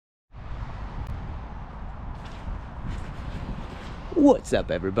What's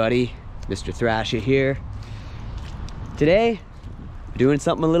up, everybody? Mr. Thrasha here. Today, we're doing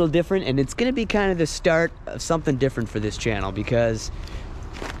something a little different, and it's gonna be kind of the start of something different for this channel because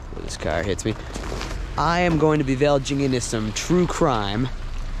this car hits me. I am going to be delving into some true crime,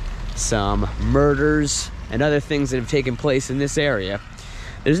 some murders, and other things that have taken place in this area.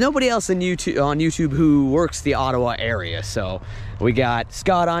 There's nobody else on YouTube who works the Ottawa area, so we got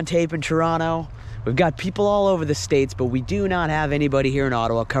Scott on tape in Toronto. We've got people all over the States, but we do not have anybody here in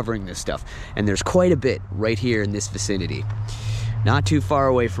Ottawa covering this stuff. And there's quite a bit right here in this vicinity. Not too far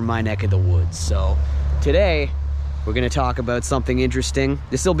away from my neck of the woods. So today, we're gonna talk about something interesting.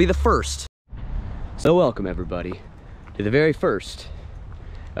 This will be the first. So welcome, everybody, to the very first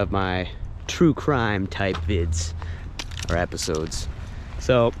of my true crime type vids, or episodes.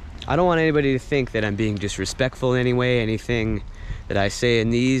 So I don't want anybody to think that I'm being disrespectful in any way. Anything that I say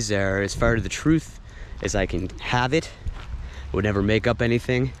in these are as far to the truth as I can have it. Would never make up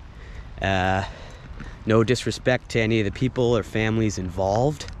anything. No disrespect to any of the people or families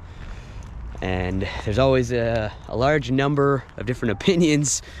involved. And there's always a large number of different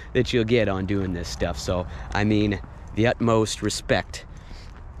opinions that you'll get on doing this stuff. So I mean the utmost respect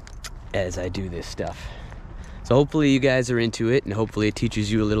as I do this stuff. So hopefully you guys are into it, and hopefully it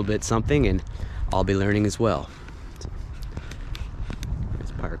teaches you a little bit something, and I'll be learning as well.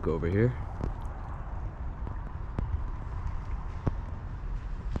 Let's park over here.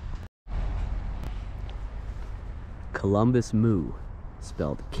 Columbus Moo,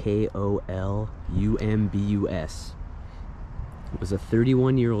 spelled K-O-L-U-M-B-U-S, was a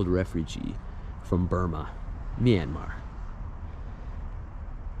 31-year-old refugee from Burma, Myanmar.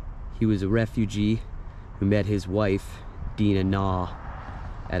 He was a refugee who met his wife, Deena Naw,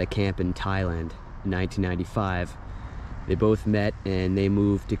 at a camp in Thailand in 1995. They both met and they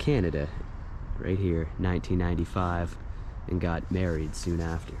moved to Canada, right here, 1995, and got married soon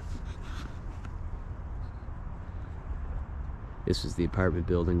after. This was the apartment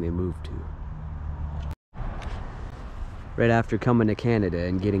building they moved to. Right after coming to Canada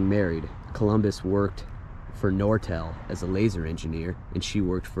and getting married, Columbus worked for Nortel as a laser engineer, and she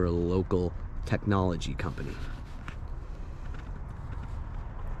worked for a local technology company.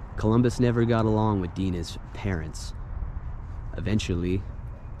 Columbus never got along with Deena's parents. Eventually,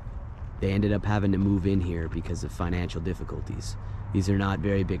 they ended up having to move in here because of financial difficulties. These are not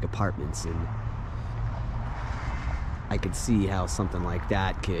very big apartments, and I could see how something like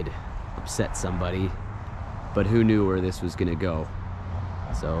that could upset somebody, but who knew where this was gonna go?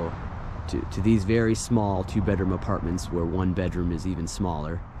 So, to these very small two-bedroom apartments where one bedroom is even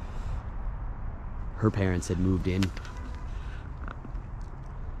smaller, her parents had moved in.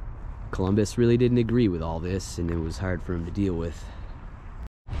 Columbus really didn't agree with all this, and it was hard for him to deal with.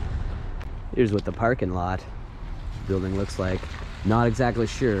 Here's what the parking lot building looks like. Not exactly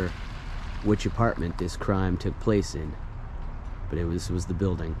sure which apartment this crime took place in, but it was the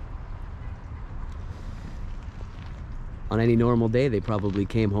building. On any normal day, they probably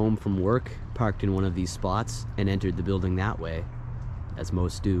came home from work, parked in one of these spots, and entered the building that way, as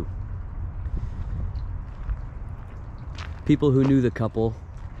most do. People who knew the couple,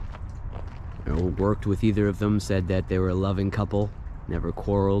 or worked with either of them, said that they were a loving couple, never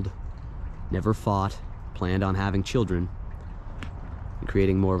quarreled, never fought, planned on having children, and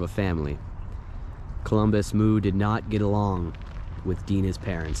creating more of a family. Columbus Moo did not get along with Deena's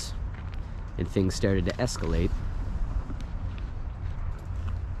parents, and things started to escalate.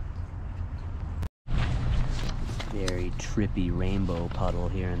 Very trippy rainbow puddle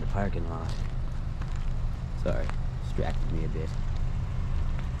here in the parking lot. Sorry, distracted me a bit.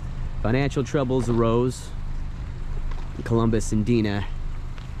 Financial troubles arose, and Columbus and Deena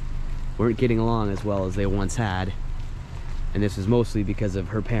weren't getting along as well as they once had, and this was mostly because of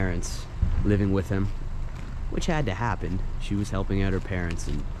her parents living with him, which had to happen. She was helping out her parents,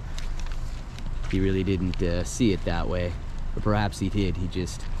 and he really didn't see it that way, or perhaps he did. He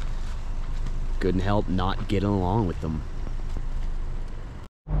just couldn't help not getting along with them.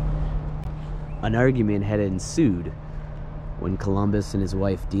 An argument had ensued when Columbus and his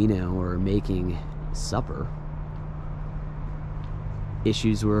wife Deena were making supper.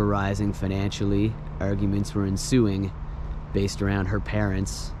 Issues were arising financially, arguments were ensuing based around her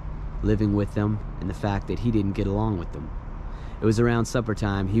parents living with them and the fact that he didn't get along with them. It was around supper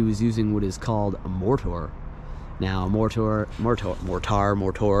time. He was using what is called a mortar. Now, mortar,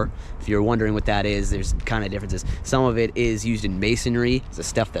 if you're wondering what that is, there's kind of differences. Some of it is used in masonry. It's the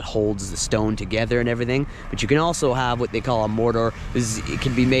stuff that holds the stone together and everything. But you can also have what they call a mortar. It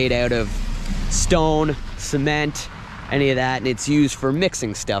can be made out of stone, cement, any of that, and it's used for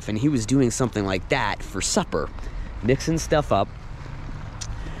mixing stuff. And he was doing something like that for supper, mixing stuff up.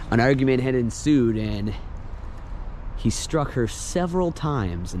 An argument had ensued, and he struck her several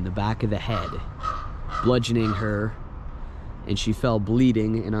times in the back of the head, bludgeoning her, and she fell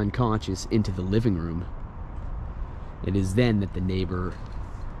bleeding and unconscious into the living room. It is then that the neighbor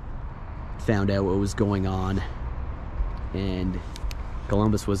found out what was going on, and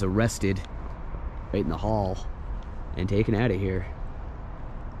Columbus was arrested right in the hall and taken out of here.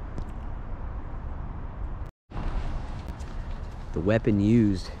 The weapon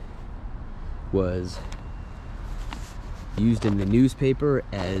used was used in the newspaper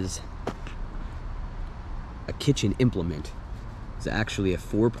as a kitchen implement. It's actually a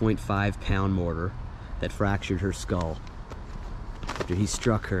 4.5 pound mortar that fractured her skull after he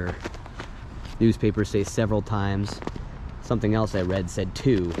struck her. Newspapers say several times. Something else I read said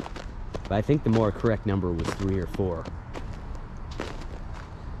 2, but I think the more correct number was 3 or 4.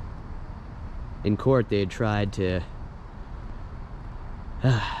 In court, they had tried to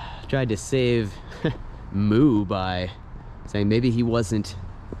save Moo by saying maybe he wasn't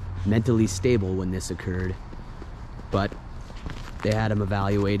mentally stable when this occurred, but they had him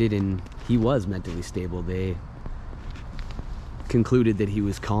evaluated and he was mentally stable. They concluded that he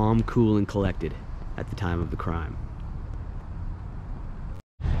was calm, cool, and collected at the time of the crime.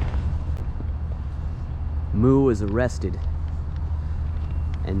 Moo was arrested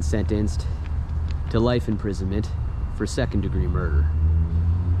and sentenced to life imprisonment for second-degree murder.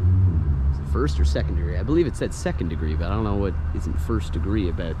 Is it first or second degree? I believe it said second degree, but I don't know what isn't first degree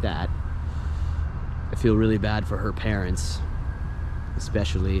about that. I feel really bad for her parents,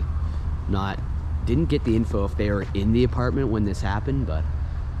 especially didn't get the info if they were in the apartment when this happened, but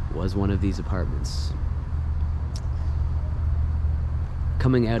it was one of these apartments.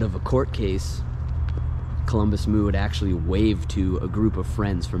 Coming out of a court case, Columbus Moo had actually waved to a group of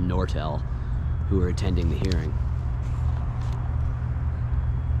friends from Nortel who were attending the hearing.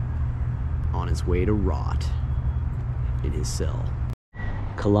 On his way to rot in his cell.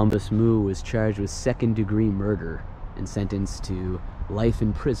 Columbus Moo was charged with second-degree murder and sentenced to life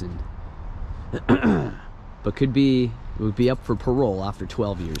in prison, but would be up for parole after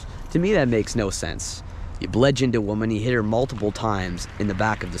 12 years. To me, that makes no sense. You bludgeoned a woman, you hit her multiple times in the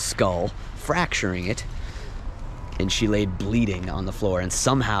back of the skull, fracturing it, and she laid bleeding on the floor and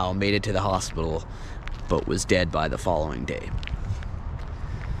somehow made it to the hospital, but was dead by the following day.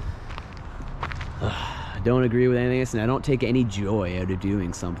 I don't agree with anything else, and I don't take any joy out of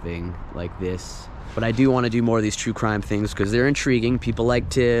doing something like this. But I do want to do more of these true crime things because they're intriguing. People like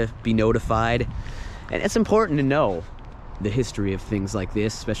to be notified. And it's important to know the history of things like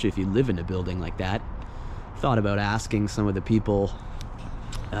this, especially if you live in a building like that. Thought about asking some of the people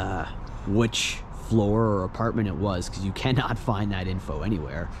which floor or apartment it was, because you cannot find that info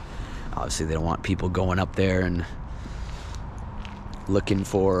anywhere. Obviously, they don't want people going up there and looking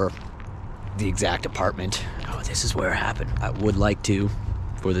for the exact apartment. Oh, this is where it happened. I would like to,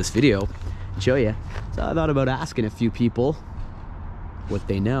 for this video, show you. So I thought about asking a few people what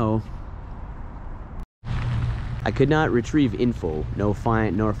they know. I could not retrieve info, nor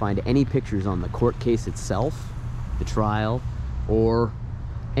find any pictures on the court case itself, the trial, or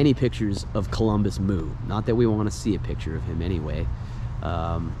any pictures of Columbus Moo. Not that we want to see a picture of him anyway.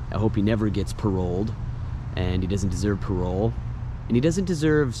 I hope he never gets paroled, and he doesn't deserve parole, and he doesn't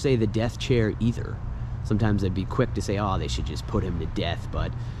deserve, say, the death chair either. Sometimes I'd be quick to say, oh, they should just put him to death,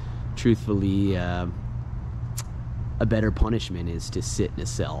 but truthfully, a better punishment is to sit in a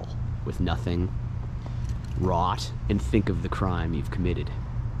cell with nothing, rot, and think of the crime you've committed.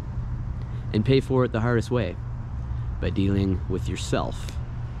 And pay for it the hardest way, by dealing with yourself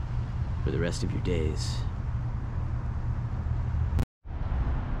for the rest of your days.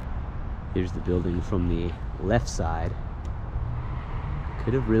 Here's the building from the left side.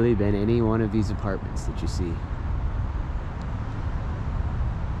 Could have really been any one of these apartments that you see.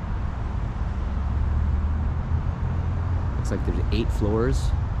 Looks like there's 8 floors.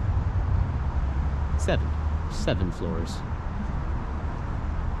 7 floors.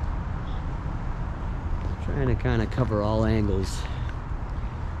 Trying to kind of cover all angles.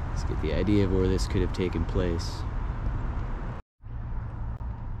 Let's get the idea of where this could have taken place.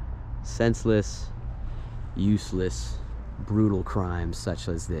 Senseless, useless, brutal crimes such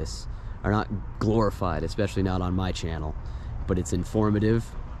as this are not glorified, especially not on my channel, but it's informative.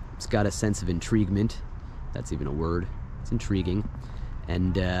 It's got a sense of intriguement. That's even a word. It's intriguing.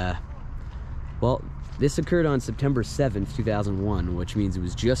 And well, this occurred on September 7th, 2001, which means it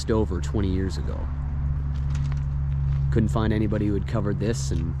was just over 20 years ago. Couldn't find anybody who had covered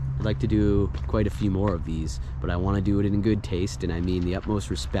this, and I'd like to do quite a few more of these, but I want to do it in good taste, and I mean the utmost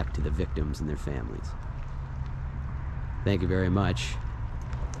respect to the victims and their families. Thank you very much.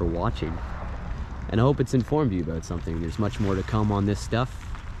 for watching. And I hope it's informed you about something. There's much more to come on this stuff.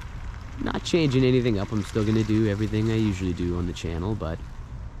 Not changing anything up. I'm still gonna do everything I usually do on the channel, but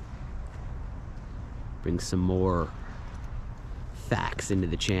bring some more facts into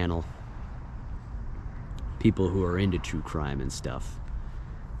the channel. People who are into true crime and stuff.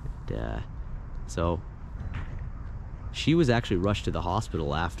 And, so she was actually rushed to the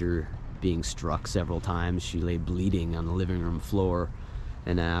hospital after being struck several times. She lay bleeding on the living room floor,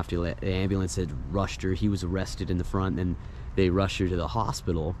 and after the ambulance had rushed her, he was arrested in the front, and they rushed her to the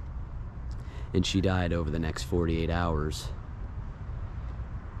hospital, and she died over the next 48 hours.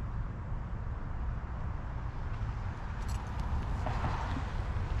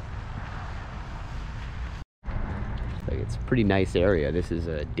 Like, it's a pretty nice area. This is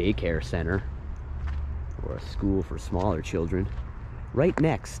a daycare center or a school for smaller children, right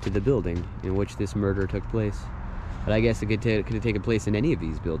next to the building in which this murder took place. But I guess it could have taken place in any of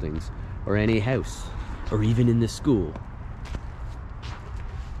these buildings, or any house, or even in the school.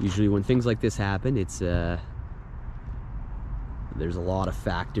 Usually when things like this happen, it's there's a lot of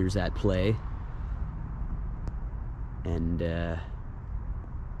factors at play, and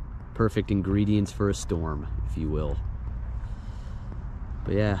perfect ingredients for a storm, if you will.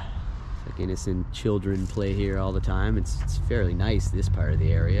 But yeah, it's like innocent children play here all the time. It's fairly nice, this part of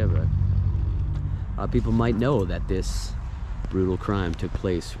the area, but people might know that this brutal crime took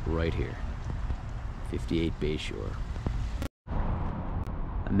place right here, 58 Bayshore.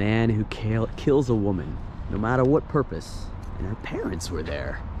 A man who kills a woman, no matter what purpose, and her parents were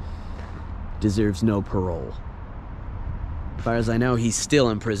there, deserves no parole. As far as I know, he's still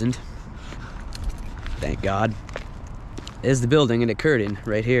imprisoned. Thank God. There's the building it occurred in,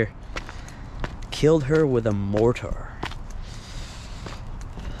 right here. Killed her with a mortar.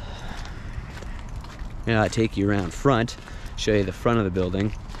 Now I take you around front, show you the front of the building,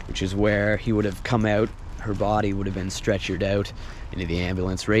 which is where he would have come out. Her body would have been stretchered out into the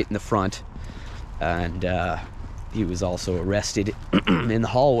ambulance right in the front. And he was also arrested in the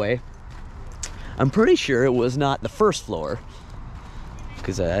hallway. I'm pretty sure it was not the first floor,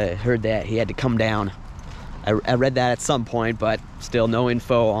 because I heard that he had to come down. I read that at some point, but still no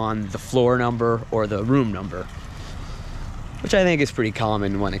info on the floor number or the room number, which I think is pretty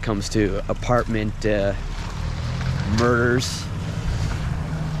common when it comes to apartment murders.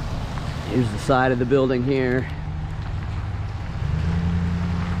 Here's the side of the building here.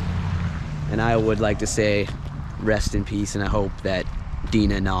 And I would like to say rest in peace, and I hope that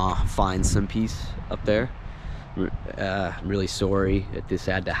Deena Naw finds some peace up there. I'm really sorry that this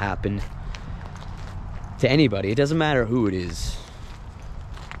had to happen to anybody. It doesn't matter who it is.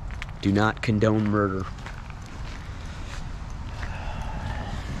 Do not condone murder.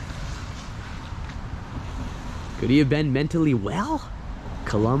 Could he have been mentally well?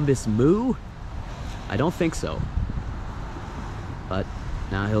 Columbus Moo? I don't think so. But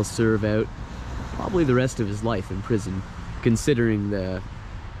now he'll serve out probably the rest of his life in prison, considering the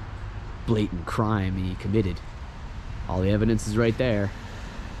blatant crime he committed. All the evidence is right there.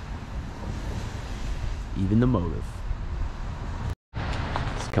 Even the motive.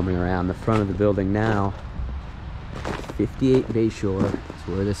 It's coming around the front of the building now. 58 Bayshore is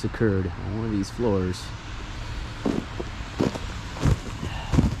where this occurred, on one of these floors.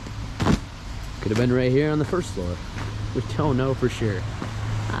 Could have been right here on the first floor. We don't know for sure.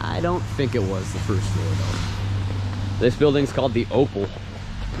 I don't think it was the first floor though. This building's called the Opal.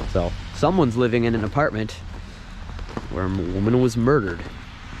 So someone's living in an apartment where a woman was murdered.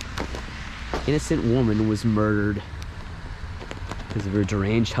 Innocent woman was murdered because of her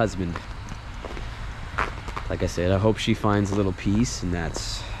deranged husband. Like I said, I hope she finds a little peace, and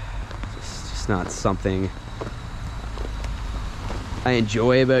that's just not something I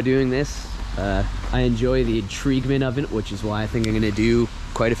enjoy about doing this. I enjoy the intriguement of it, which is why I think I'm going to do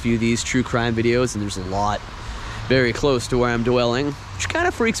quite a few of these true crime videos, and there's a lot very close to where I'm dwelling, which kind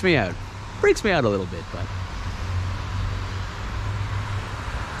of freaks me out. Freaks me out a little bit, but...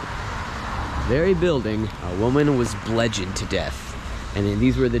 very building, a woman was bludgeoned to death. And then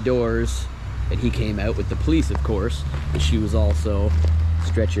these were the doors that he came out with, the police, of course. And she was also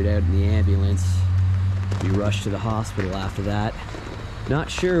stretchered out in the ambulance. We rushed to the hospital after that.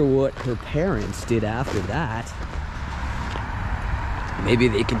 Not sure what her parents did after that. Maybe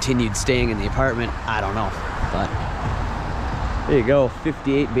they continued staying in the apartment. I don't know. But there you go,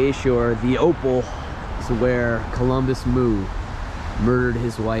 58 Bayshore. The Opal is where Columbus Moo murdered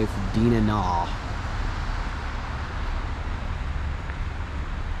his wife, Deena Naw.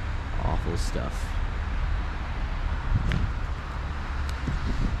 Awful stuff.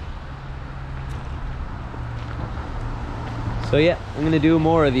 So yeah, I'm gonna do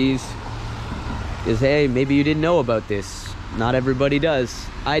more of these. Because hey, maybe you didn't know about this. Not everybody does.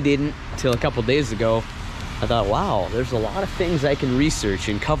 I didn't till a couple days ago. I thought, wow, there's a lot of things I can research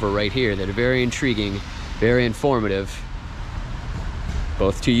and cover right here that are very intriguing, very informative,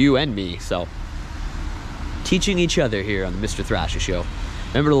 both to you and me. So, teaching each other here on the Mr. Thrasha Show.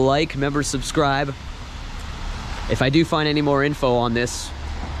 Remember to like, remember to subscribe. If I do find any more info on this,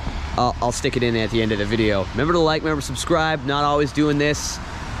 I'll stick it in at the end of the video. Remember to like, remember to subscribe. Not always doing this.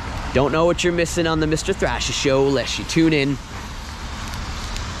 Don't know what you're missing on the Mr. Thrasha Show unless you tune in.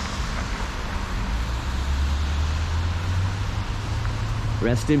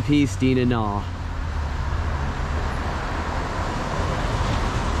 Rest in peace, Deena Naw.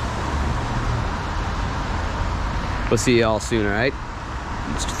 We'll see you all soon, alright?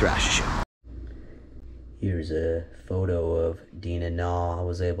 Mr. Thrasha Show. Here's a photo of Deena Naw I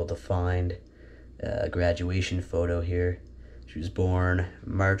was able to find. A graduation photo here. She was born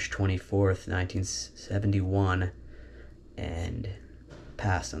March 24th, 1971, and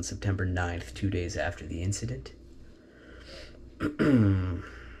passed on September 9th, 2 days after the incident.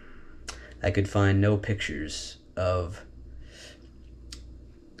 I could find no pictures of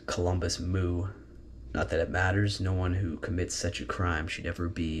Columbus Moo. Not that it matters. No one who commits such a crime should ever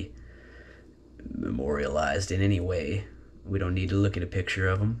be memorialized in any way. We don't need to look at a picture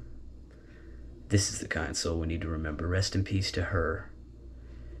of him. This is the kind of soul we need to remember. Rest in peace to her.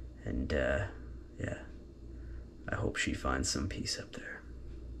 And, yeah. I hope she finds some peace up there.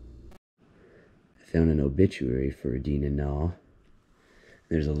 I found an obituary for Deena Naw.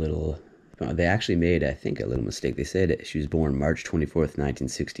 There's a little... They actually made, I think, a little mistake. They said she was born March 24th,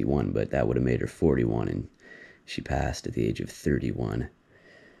 1961, but that would have made her 41, and she passed at the age of 31.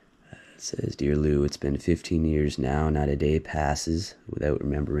 It says, Dear Lou, it's been 15 years now. Not a day passes without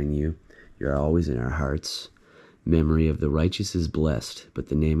remembering you. You're always in our hearts. Memory of the righteous is blessed, but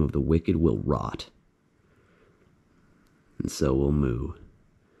the name of the wicked will rot. And so will Moo.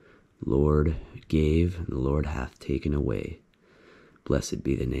 Lord gave, and the Lord hath taken away. Blessed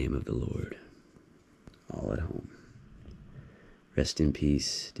be the name of the Lord. All at home. Rest in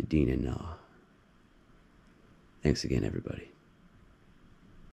peace to Deena Naw. Thanks again, everybody.